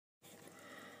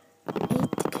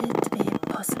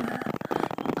possible.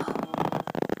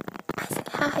 I think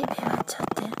hi, we were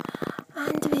chatting,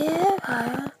 and we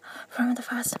were, from the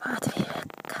first part, we were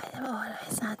kind of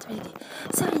always not really.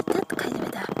 Sorry, that kind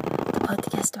of the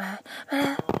podcast were.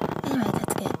 Well, anyway,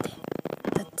 that's good.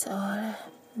 That's all.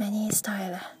 Many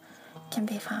style can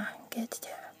be fun, good too.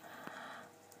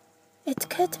 It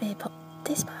could be,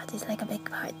 this part is like a big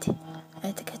party.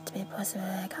 It could be possible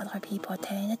like other people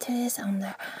telling the truth on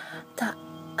the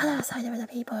other side of the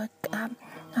people,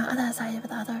 other side of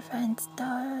the other friends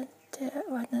don't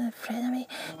want to friend me,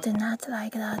 do not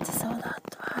like that, so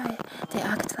that's why they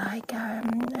act like,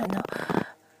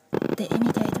 they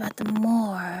imitate but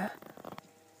more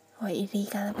or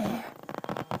illegal way.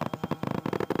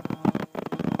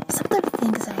 Sometimes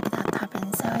things like that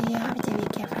happen, so you have to be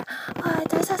careful. Oh,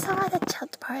 there's some other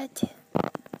chat party.